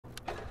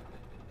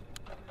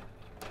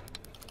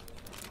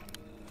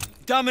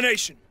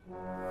Domination.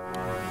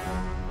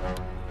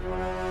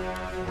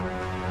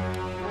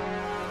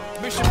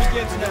 Mission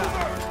begins now.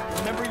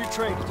 Remember your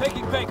training.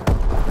 Taking Baker.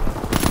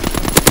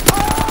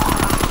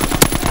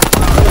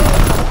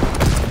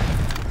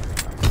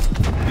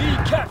 B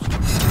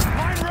captured.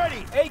 Mine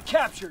ready. A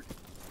captured.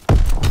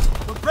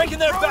 We're breaking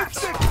their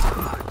backs. Ammo!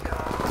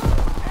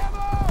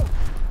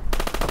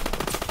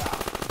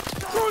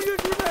 Throw your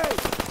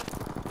grenade!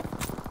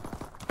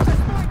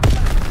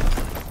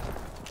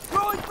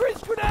 Throwing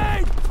freeze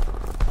grenade!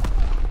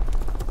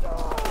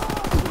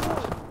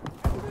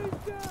 Enemy's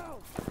down!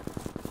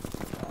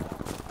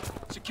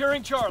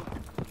 Securing Charlie.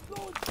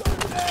 Throwing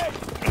grenade!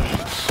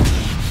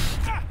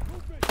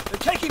 They're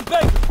taking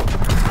Baker!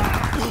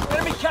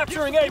 Enemy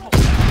capturing Able!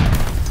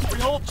 We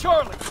hold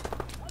Charlie!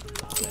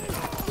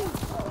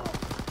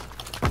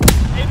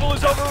 Able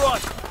is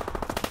overrun!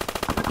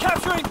 They're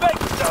capturing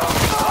Baker!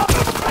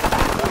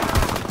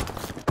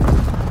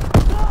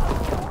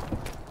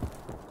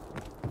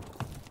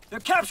 They're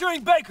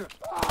capturing Baker!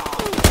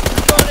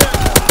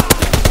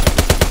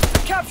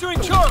 They're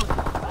capturing Charlie!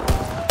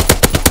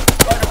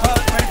 Fighter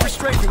pilot ready for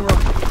strafing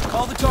room.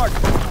 Call the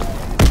target.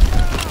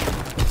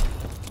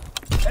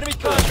 Enemy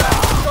contact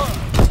with Charlie.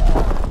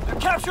 They're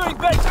capturing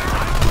Baker!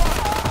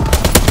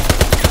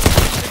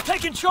 They're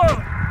taking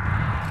Charlie!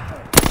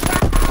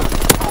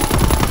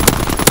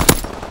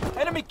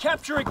 Enemy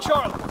capturing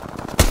Charlie!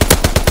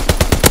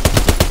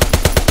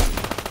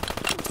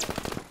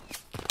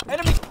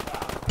 Enemy...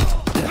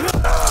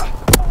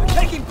 They're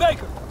taking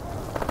Baker!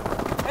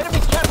 Enemy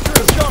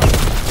capturing Charlie!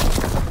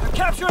 They're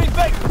capturing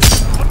Baker!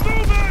 I'm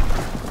moving!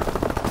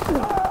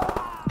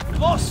 We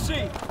lost C.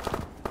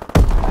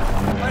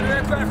 Fighter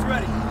aircraft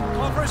ready.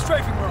 Call for a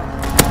strafing run.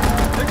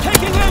 They're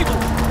taking Able!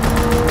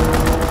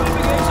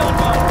 Dropping A's on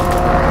fire.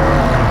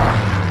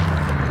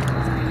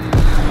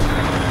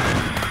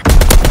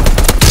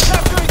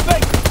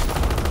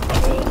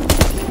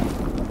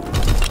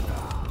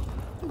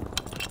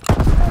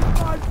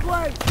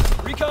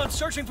 Recon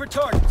searching for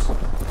targets.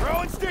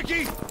 Throwing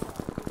sticky!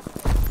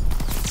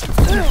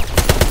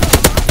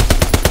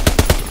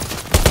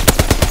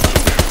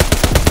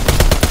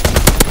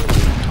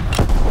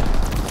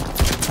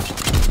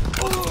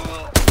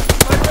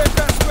 Fighter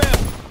aircraft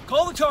scramble.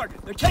 Call the target.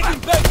 They're taking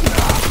Baker.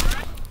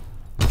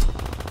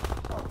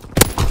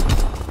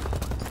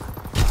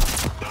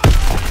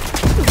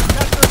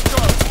 Capture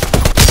Charlie.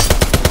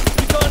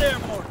 Recon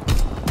airborne.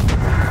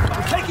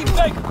 They're taking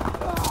Baker.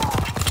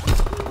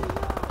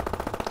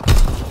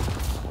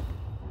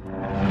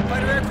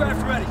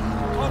 Aircraft ready.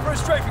 Call for a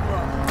strafing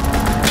run.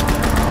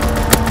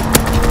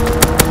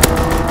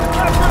 They're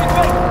capturing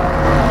Baker.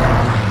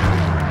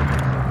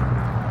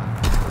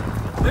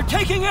 They're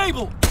taking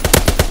Able.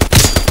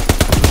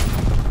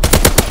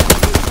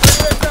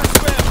 Fighter aircraft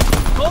scramble.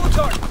 Call the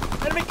target.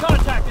 Enemy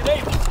contacted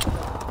Able.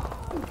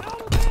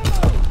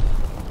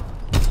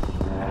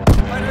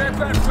 Fighter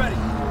aircraft ready.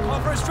 Call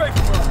for a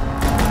strafing run.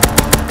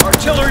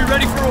 Artillery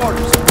ready for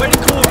orders.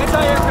 Waiting cool.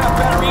 Anti-aircraft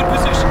battery in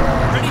position.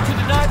 Ready to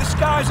deny the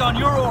skies on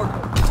your order.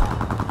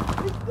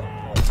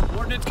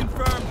 Coordinates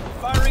confirmed.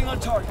 Firing on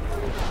target.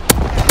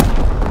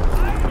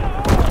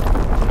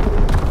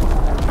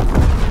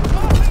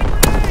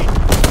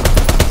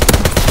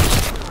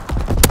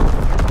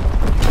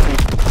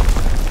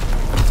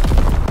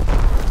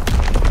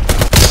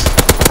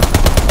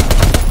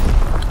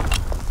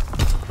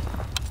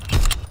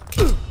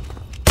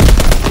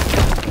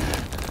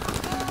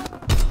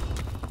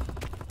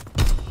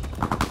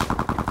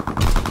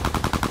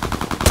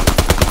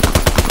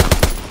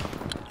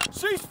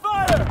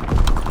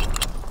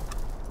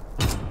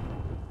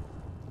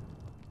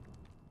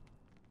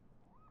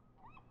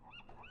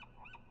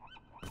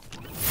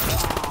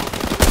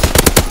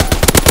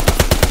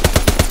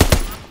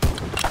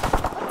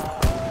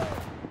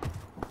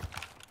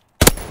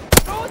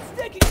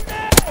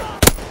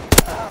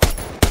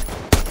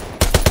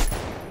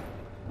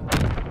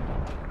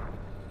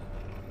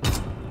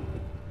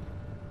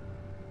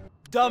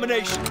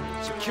 Domination.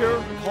 Secure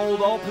and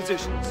hold all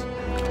positions.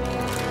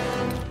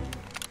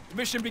 The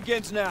mission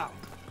begins now.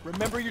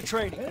 Remember your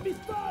training. Enemy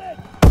spotted!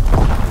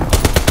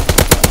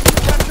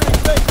 Capturing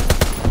Baker!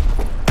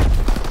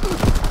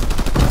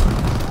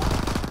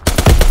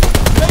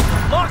 Baker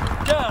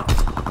locked down!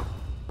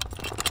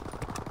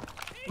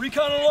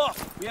 Recon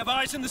aloft. We have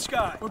eyes in the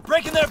sky. We're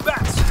breaking their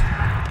backs.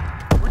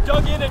 We're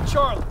dug in at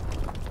Charlie.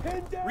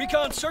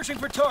 Recon searching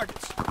for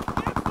targets.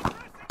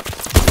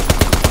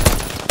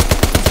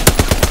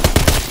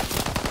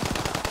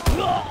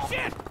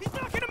 Shit! He's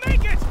not gonna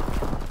make it!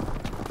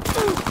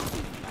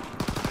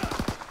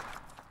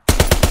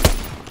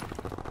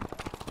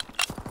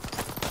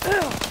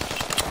 They're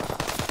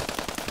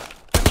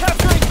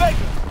capturing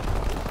Baker!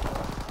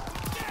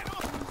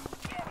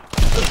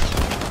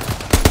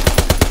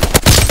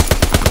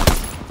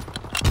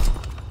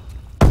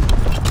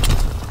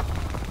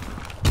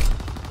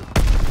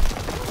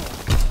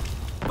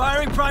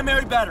 Firing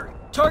primary battery.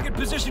 Target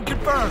position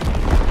confirmed.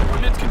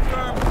 Coordinates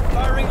confirmed.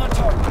 Firing on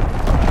target.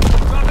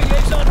 Dropping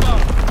A's on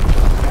bomb.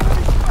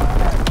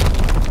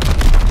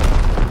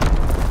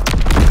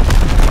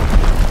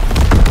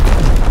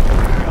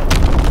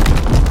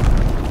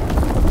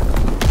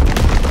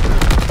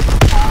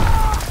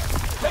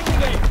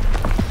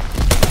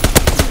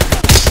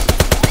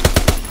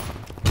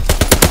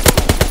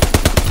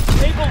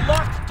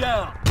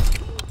 down.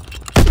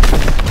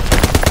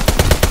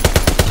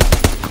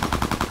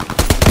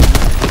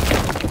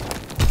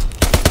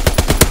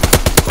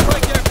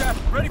 Strike aircraft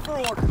ready for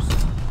orders.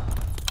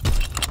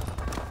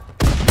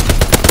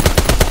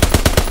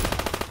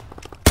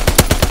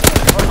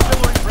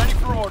 Artillery ready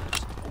for orders.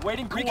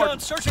 Awaiting recon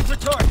searching for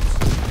targets.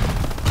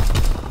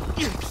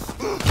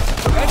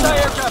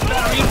 Anti-aircraft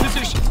battery in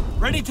position.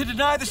 Ready to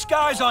deny the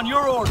skies on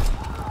your order.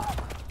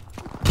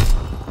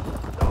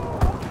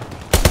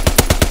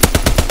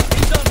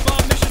 Liaison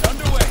bomb mission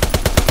underway.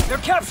 They're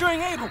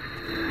capturing Able.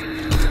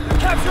 They're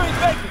capturing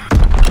Baker.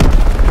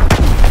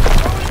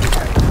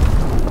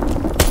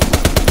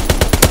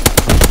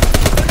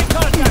 Enemy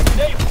contacted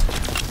Able.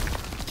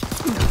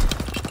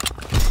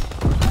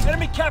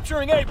 Enemy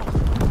capturing Able.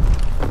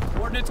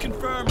 Coordinates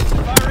confirmed.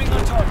 Firing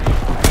on target.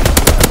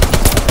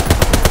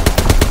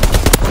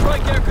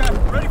 Strike aircraft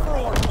ready for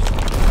orders.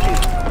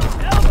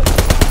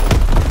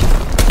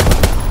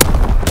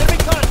 Enemy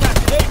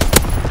contacted Able.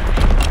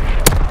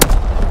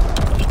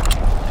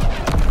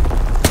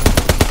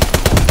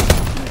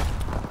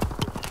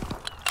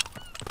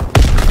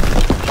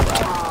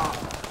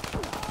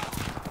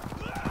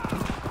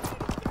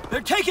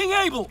 They're taking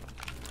Able.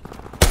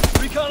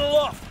 Recon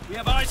aloft. We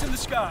have eyes in the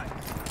sky.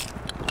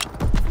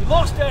 We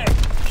lost A.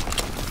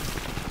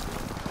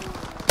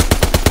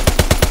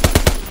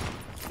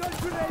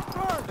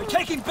 They're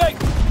taking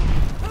Baker.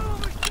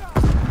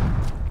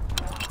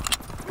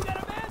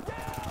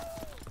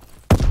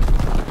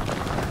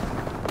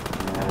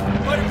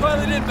 Fighter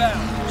pilot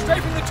inbound.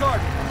 Strafing the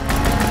target.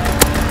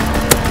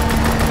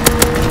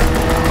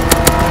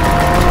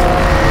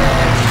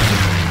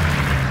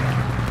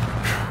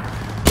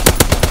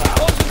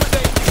 Closing with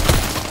Baker.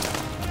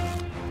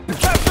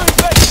 Capturing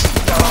Baker.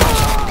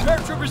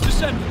 Paratroopers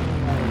descending.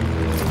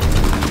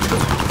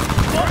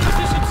 All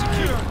positions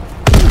secure.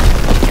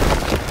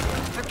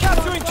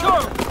 Capturing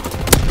Charlie!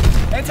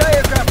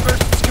 Anti-aircraft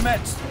burst is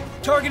commenced.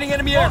 Targeting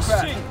enemy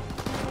aircraft.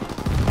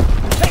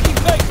 They're taking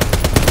Baker!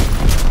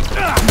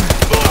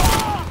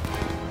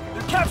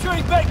 They're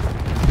capturing Baker!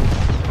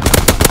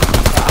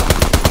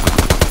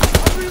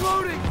 I'm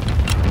reloading!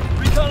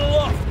 Recon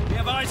aloft. We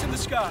have eyes in the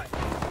sky.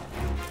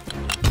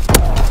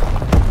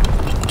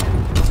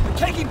 They're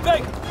taking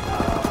Baker!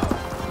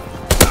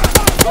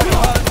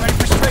 Pilot ready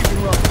for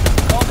strafing run.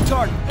 Call the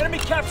target. Enemy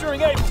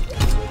capturing Able.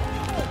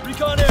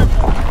 Recon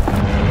airport.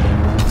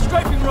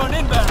 Strafing run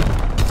inbound.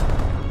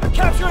 They're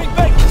capturing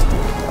Baker.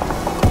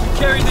 You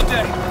carried the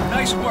day.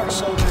 Nice work,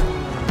 soldier.